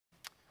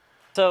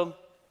So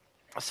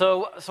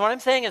what I'm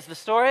saying is the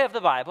story of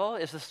the Bible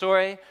is the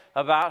story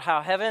about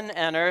how heaven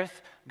and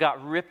earth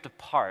got ripped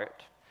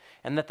apart,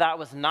 and that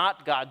was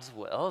not God's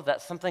will.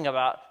 That's something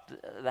that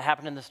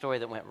happened in the story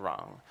that went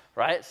wrong,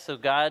 right? So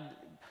God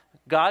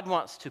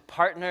wants to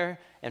partner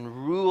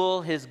and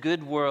rule his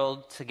good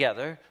world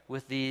together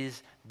with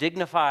these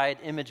dignified,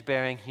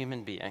 image-bearing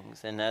human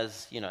beings. And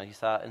as you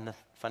saw in the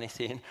funny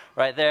scene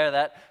right there,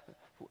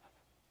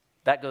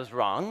 that goes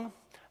wrong.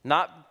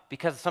 Not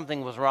because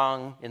something was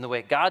wrong in the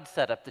way God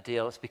set up the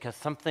deal, it's because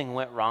something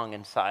went wrong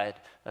inside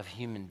of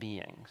human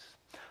beings,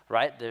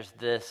 right? There's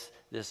this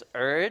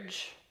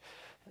urge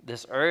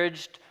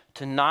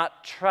to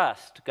not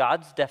trust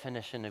God's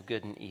definition of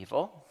good and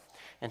evil,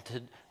 and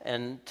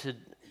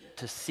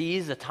to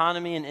seize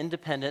autonomy and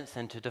independence,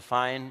 and to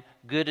define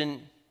good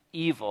and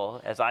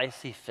evil as I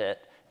see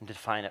fit, and to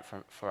define it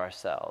for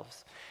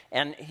ourselves.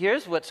 And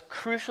here's what's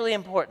crucially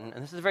important,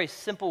 and this is a very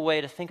simple way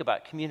to think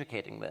about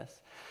communicating this,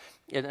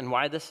 and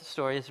why this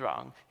story is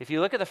wrong. If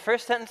you look at the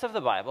first sentence of the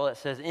Bible, it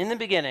says, in the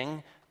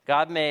beginning,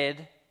 God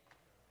made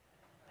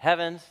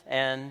heavens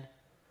and...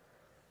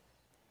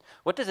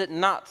 What does it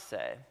not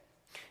say?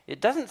 It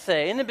doesn't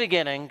say, in the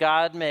beginning,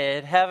 God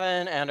made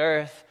heaven and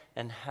earth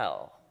and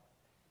hell.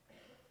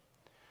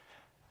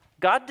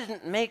 God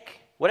didn't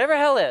make, whatever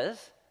hell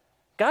is,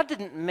 God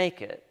didn't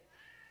make it.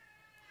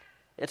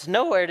 It's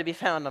nowhere to be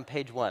found on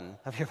page 1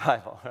 of your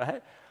Bible,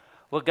 right?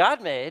 What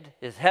God made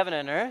is heaven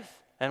and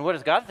earth, and what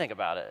does God think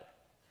about it?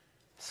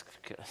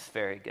 It's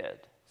very good.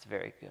 It's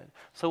very good.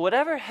 So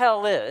whatever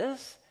hell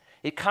is,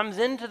 it comes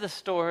into the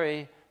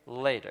story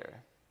later.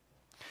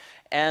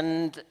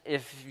 And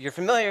if you're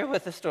familiar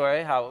with the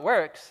story, how it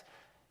works,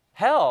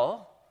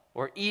 hell,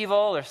 or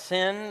evil, or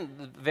sin,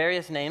 the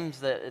various names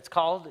that it's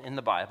called in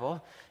the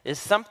Bible, is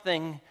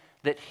something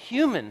that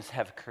humans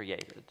have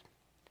created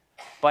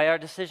by our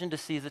decision to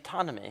seize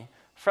autonomy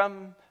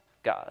from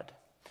God.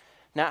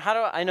 Now, how do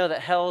I know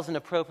that hell is an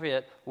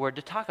appropriate word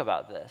to talk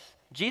about this?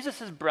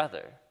 Jesus'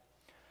 brother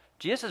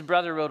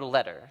wrote a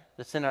letter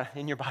that's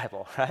in your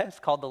Bible, right? It's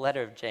called the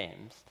letter of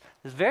James.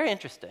 It's very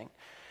interesting.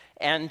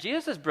 And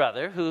Jesus'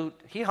 brother, who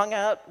he hung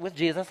out with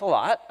Jesus a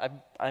lot,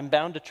 I'm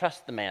bound to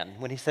trust the man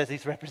when he says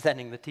he's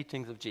representing the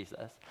teachings of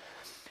Jesus.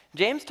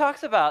 James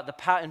talks about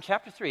in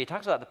chapter 3, he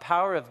talks about the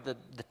power of the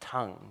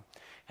tongue,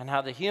 and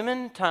how the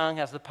human tongue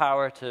has the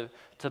power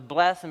to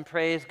bless and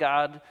praise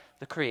God,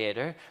 the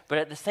Creator, but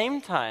at the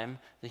same time,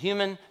 the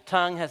human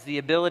tongue has the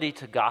ability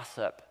to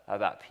gossip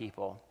about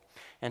people,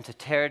 and to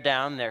tear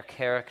down their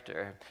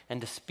character, and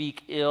to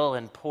speak ill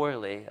and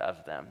poorly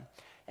of them.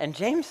 And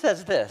James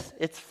says this,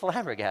 it's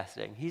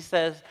flabbergasting. He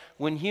says,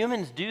 when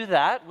humans do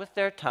that with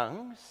their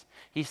tongues,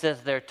 he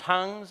says their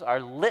tongues are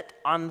lit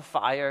on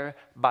fire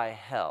by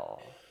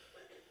hell.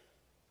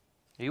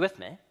 Are you with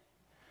me?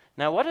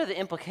 Now, what are the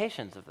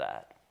implications of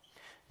that?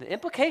 The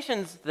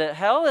implications that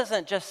hell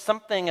isn't just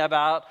something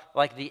about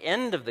like the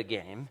end of the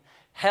game.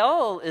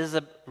 Hell is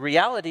a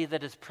reality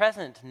that is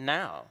present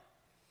now.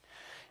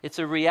 It's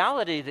a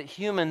reality that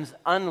humans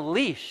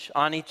unleash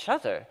on each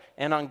other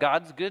and on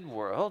God's good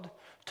world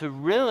to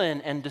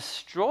ruin and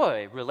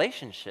destroy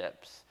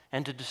relationships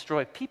and to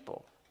destroy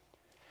people.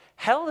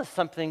 Hell is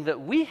something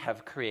that we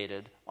have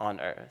created on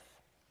earth.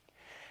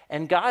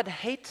 And God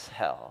hates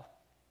hell.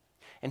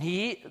 And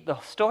the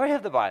story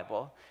of the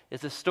Bible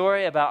is a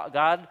story about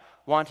God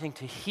wanting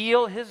to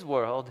heal his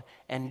world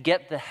and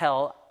get the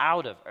hell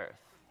out of earth.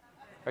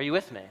 Are you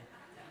with me?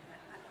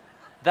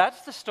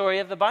 That's the story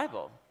of the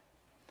Bible.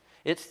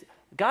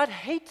 God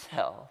hates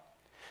hell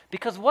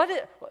because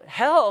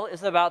hell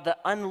is about the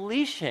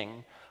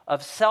unleashing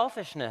of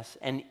selfishness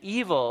and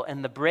evil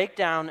and the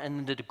breakdown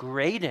and the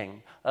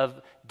degrading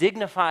of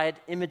dignified,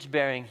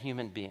 image-bearing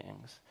human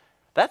beings.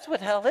 That's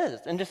what hell is.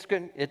 And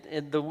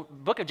the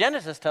book of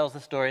Genesis tells the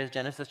story of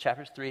Genesis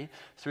chapters 3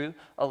 through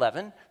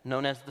 11,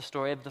 known as the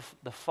story of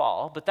the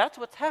fall. But that's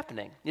what's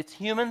happening. It's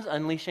humans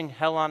unleashing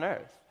hell on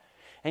earth.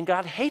 And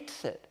God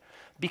hates it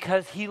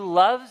because he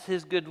loves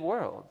his good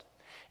world.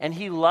 And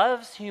he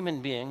loves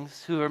human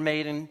beings who are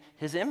made in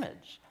his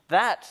image.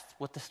 That's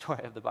what the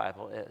story of the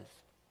Bible is.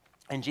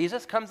 And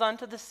Jesus comes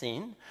onto the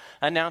scene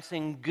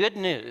announcing good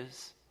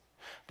news.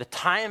 The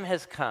time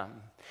has come,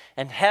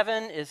 and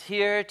heaven is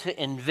here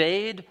to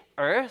invade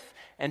earth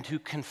and to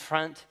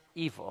confront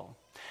evil.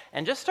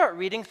 And just start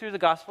reading through the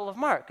Gospel of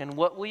Mark, and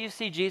what will you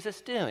see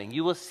Jesus doing?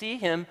 You will see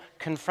him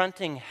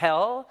confronting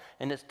hell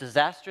and its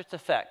disastrous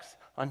effects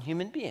on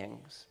human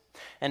beings.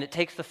 And it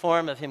takes the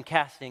form of him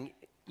casting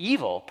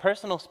evil,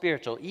 personal,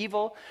 spiritual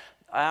evil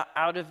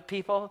out of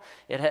people.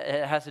 It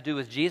has to do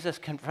with Jesus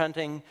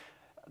confronting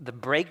the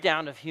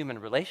breakdown of human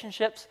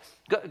relationships.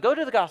 Go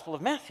to the Gospel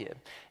of Matthew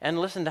and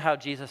listen to how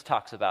Jesus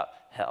talks about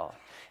hell.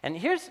 And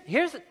here's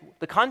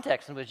the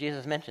context in which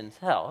Jesus mentions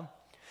hell.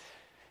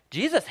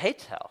 Jesus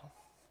hates hell,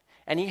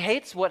 and he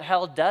hates what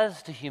hell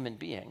does to human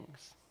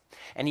beings,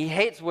 and he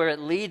hates where it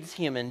leads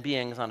human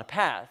beings on a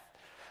path.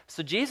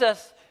 So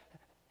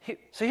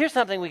here's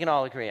something we can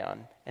all agree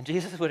on, and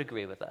Jesus would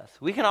agree with us.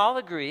 We can all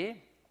agree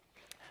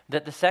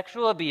that the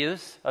sexual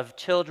abuse of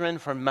children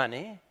for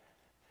money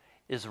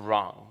is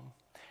wrong,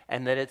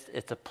 and that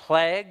it's a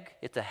plague,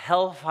 it's a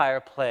hellfire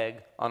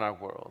plague on our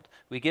world.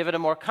 We give it a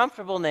more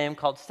comfortable name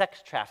called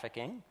sex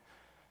trafficking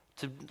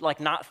to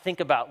not think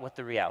about what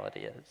the reality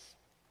is.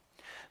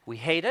 We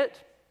hate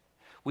it.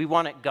 We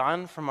want it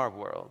gone from our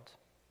world.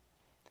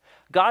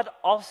 God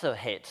also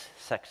hates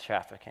sex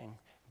trafficking.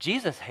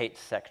 Jesus hates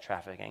sex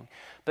trafficking,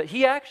 but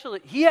he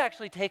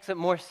actually takes it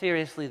more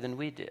seriously than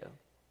we do.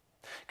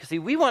 Because see,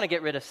 we want to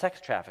get rid of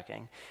sex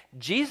trafficking.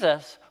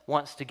 Jesus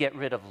wants to get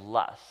rid of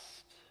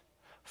lust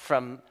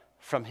from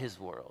his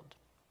world,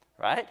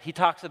 right? He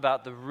talks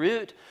about the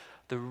root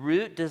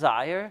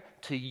desire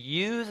to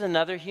use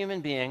another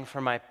human being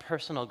for my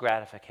personal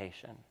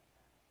gratification.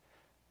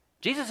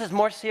 Jesus is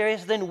more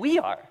serious than we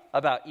are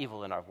about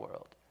evil in our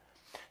world.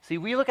 See,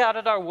 we look out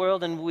at our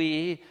world and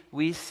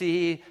we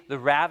see the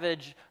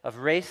ravage of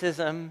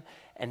racism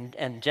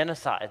and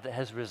genocide that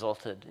has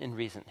resulted in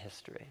recent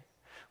history.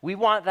 We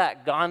want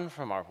that gone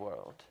from our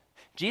world.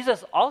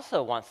 Jesus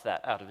also wants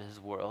that out of his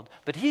world,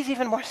 but he's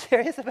even more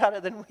serious about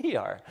it than we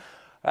are,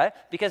 right?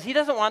 Because he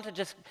doesn't want to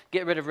just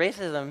get rid of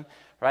racism,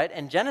 right,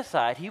 and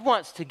genocide. He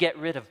wants to get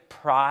rid of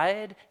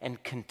pride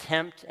and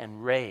contempt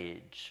and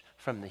rage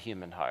from the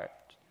human heart.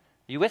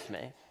 Are you with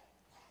me?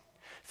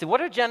 See,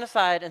 what are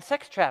genocide and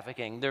sex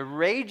trafficking? They're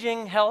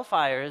raging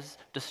hellfires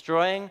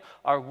destroying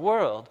our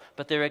world,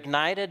 but they're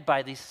ignited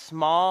by these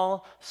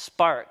small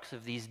sparks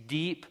of these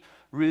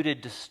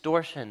deep-rooted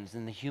distortions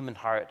in the human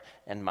heart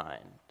and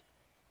mind.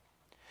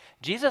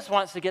 Jesus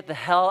wants to get the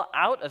hell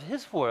out of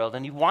his world,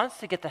 and he wants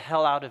to get the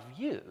hell out of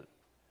you.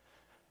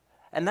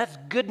 And that's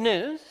good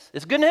news.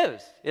 It's good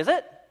news, is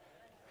it?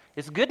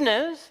 It's good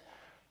news.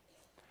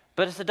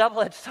 But it's a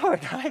double-edged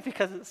sword, right?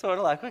 Because it's sort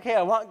of like, okay,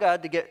 I want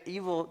God to get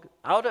evil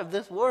out of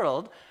this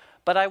world,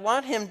 but I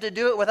want him to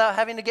do it without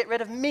having to get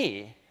rid of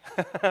me,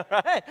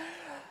 right?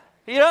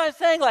 You know what I'm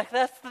saying? Like,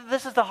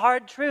 this is the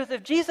hard truth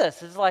of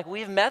Jesus. It's like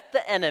we've met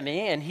the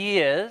enemy, and he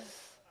is.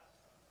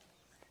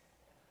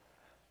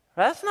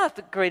 That's not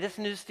the greatest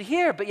news to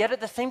hear, but yet at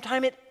the same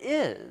time it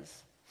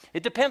is.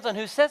 It depends on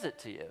who says it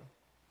to you,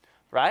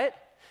 right?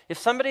 If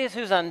somebody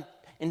who's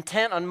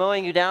intent on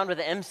mowing you down with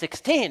an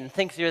M16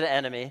 thinks you're the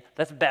enemy,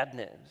 that's bad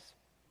news.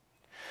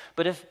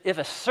 But if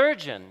a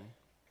surgeon,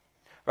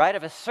 right,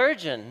 if a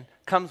surgeon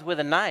comes with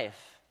a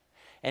knife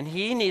and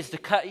he needs to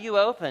cut you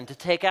open to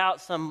take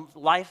out some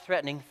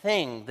life-threatening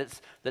thing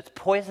that's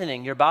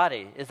poisoning your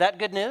body, is that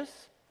good news?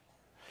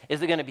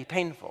 Is it going to be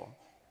painful?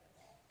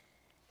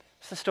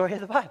 It's the story of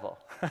the Bible.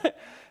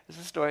 It's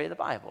the story of the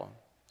Bible.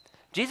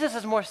 Jesus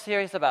is more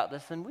serious about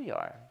this than we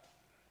are.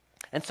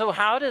 And so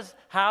how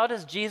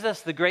does Jesus,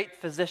 the great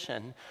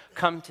physician,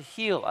 come to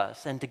heal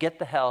us and to get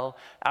the hell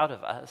out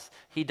of us?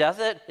 He does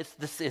it,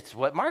 it's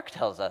what Mark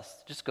tells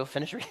us. Just go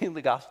finish reading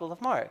the Gospel of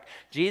Mark.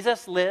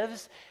 Jesus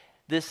lives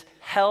this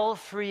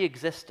hell-free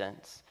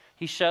existence.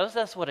 He shows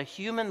us what a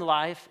human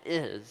life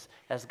is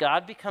as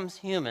God becomes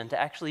human to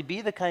actually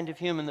be the kind of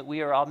human that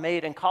we are all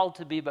made and called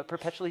to be but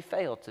perpetually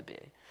fail to be.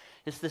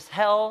 It's this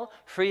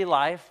hell-free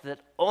life that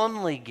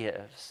only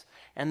gives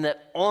and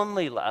that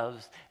only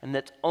loves, and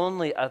that's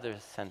only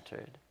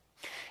others-centered.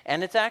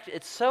 And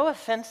it's so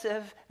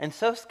offensive and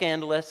so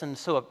scandalous and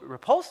so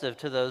repulsive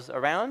to those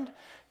around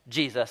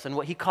Jesus and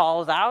what he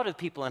calls out of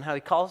people and how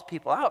he calls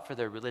people out for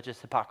their religious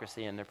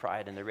hypocrisy and their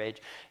pride and their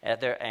rage and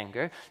their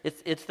anger.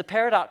 It's the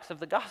paradox of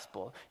the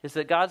gospel, is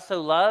that God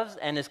so loves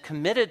and is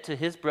committed to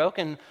his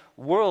broken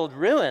world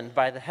ruined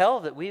by the hell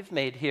that we've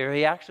made here.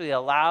 He actually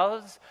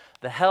allows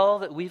the hell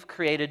that we've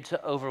created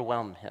to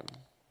overwhelm him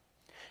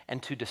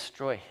and to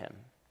destroy him.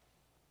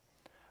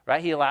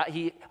 Right?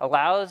 He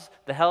allows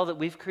the hell that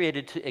we've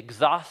created to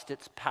exhaust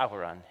its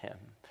power on him.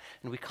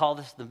 And we call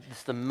this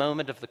the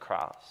moment of the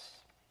cross.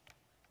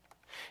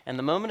 And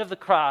the moment of the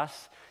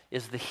cross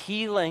is the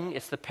healing,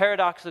 it's the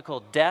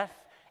paradoxical death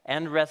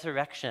and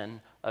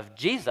resurrection of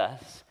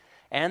Jesus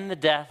and the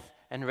death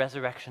and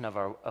resurrection of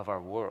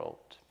our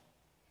world.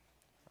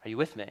 Are you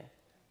with me?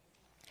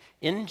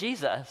 In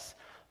Jesus,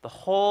 the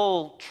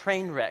whole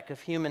train wreck of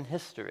human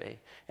history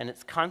and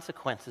its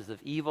consequences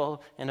of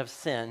evil and of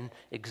sin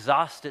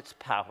exhaust its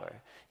power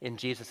in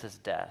Jesus'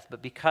 death.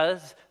 But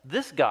because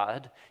this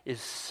God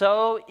is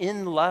so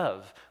in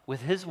love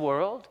with his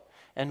world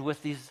and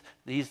with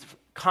these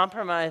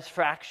compromised,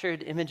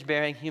 fractured,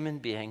 image-bearing human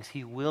beings,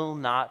 he will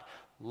not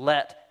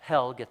let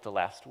hell get the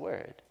last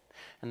word.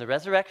 And the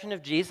resurrection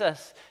of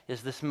Jesus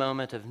is this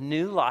moment of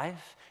new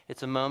life.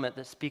 It's a moment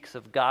that speaks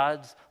of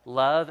God's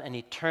love and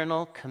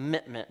eternal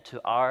commitment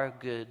to our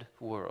good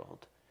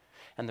world.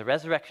 And the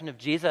resurrection of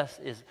Jesus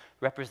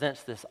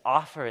represents this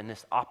offer and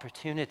this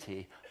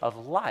opportunity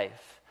of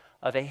life,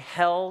 of a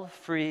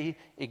hell-free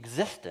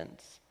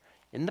existence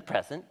in the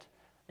present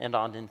and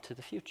on into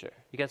the future.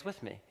 You guys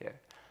with me here?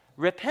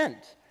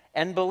 Repent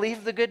and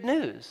believe the good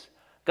news.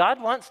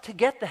 God wants to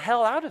get the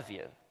hell out of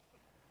you.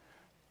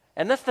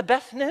 And that's the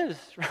best news,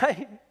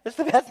 right? It's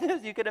the best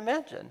news you could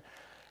imagine.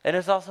 And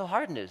it's also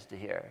hard news to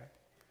hear.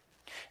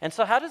 And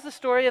so how does the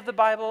story of the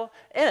Bible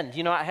end?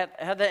 You know, I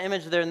had that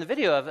image there in the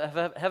video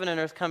of heaven and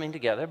earth coming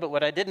together, but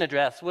what I didn't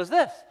address was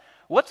this.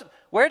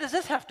 Where does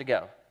this have to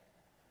go?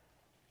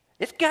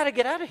 It's got to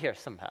get out of here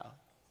somehow.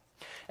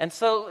 And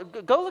so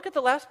go look at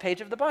the last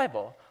page of the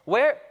Bible.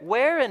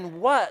 Where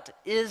and what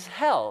is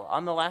hell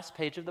on the last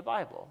page of the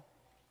Bible?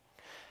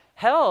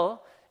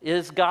 Hell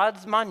is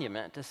God's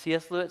monument, as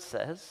C.S. Lewis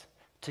says,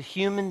 to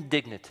human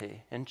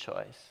dignity and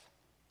choice.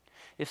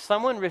 If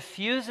someone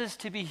refuses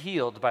to be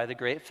healed by the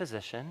great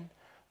physician,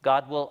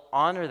 God will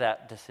honor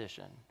that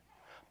decision.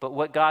 But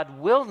what God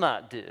will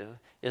not do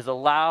is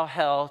allow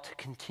hell to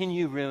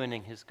continue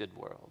ruining his good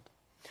world.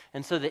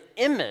 And so the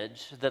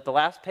image that the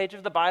last page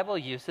of the Bible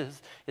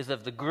uses is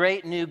of the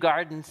great new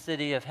garden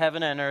city of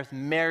heaven and earth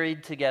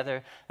married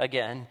together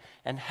again.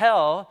 And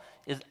hell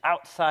is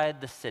outside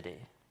the city.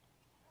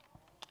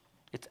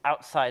 It's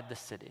outside the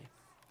city.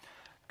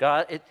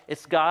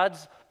 It's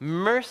God's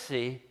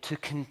mercy to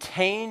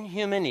contain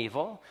human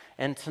evil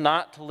and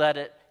not to let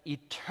it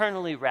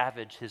eternally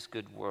ravage his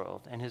good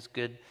world and his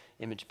good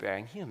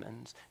image-bearing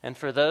humans. And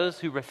for those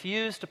who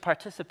refuse to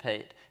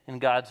participate in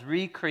God's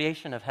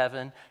recreation of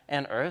heaven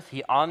and earth,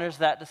 he honors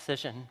that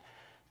decision.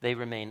 They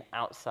remain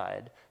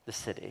outside the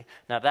city.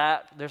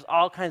 Now there's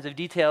all kinds of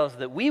details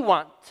that we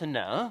want to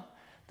know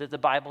that the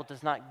Bible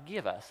does not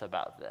give us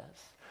about this.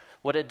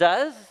 What it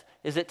does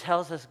is it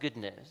tells us good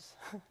news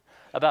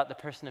about the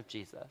person of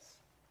Jesus.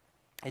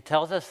 It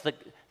tells us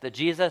that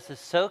Jesus is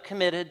so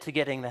committed to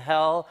getting the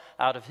hell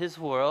out of his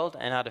world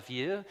and out of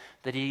you,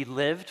 that he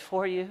lived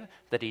for you,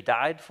 that he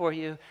died for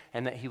you,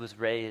 and that he was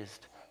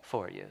raised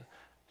for you.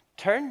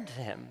 Turn to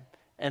him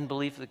and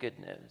believe the good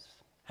news.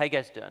 How you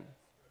guys doing?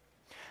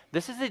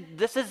 This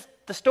is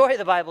the story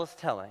the Bible is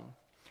telling.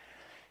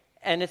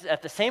 And it's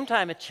at the same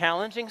time a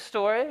challenging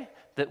story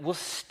that will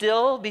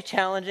still be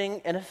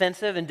challenging and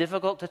offensive and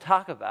difficult to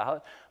talk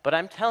about. But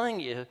I'm telling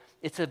you,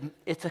 it's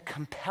a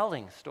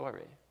compelling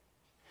story.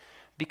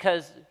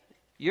 Because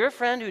your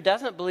friend who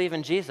doesn't believe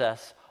in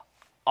Jesus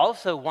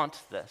also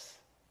wants this.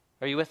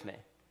 Are you with me?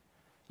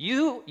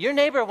 Your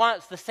neighbor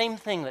wants the same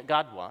thing that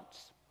God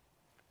wants.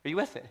 Are you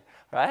with me?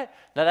 Right?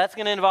 Now that's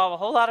going to involve a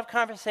whole lot of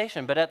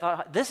conversation,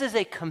 but this is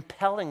a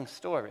compelling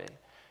story.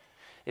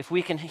 If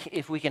we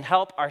can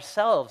help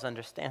ourselves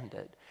understand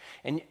it.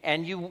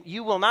 And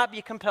you will not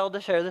be compelled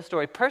to share the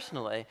story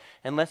personally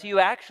unless you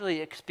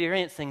actually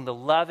experiencing the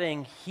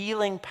loving,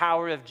 healing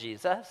power of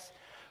Jesus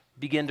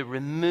begin to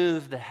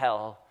remove the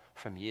hell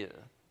from you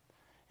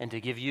and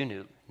to give you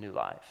new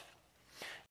life.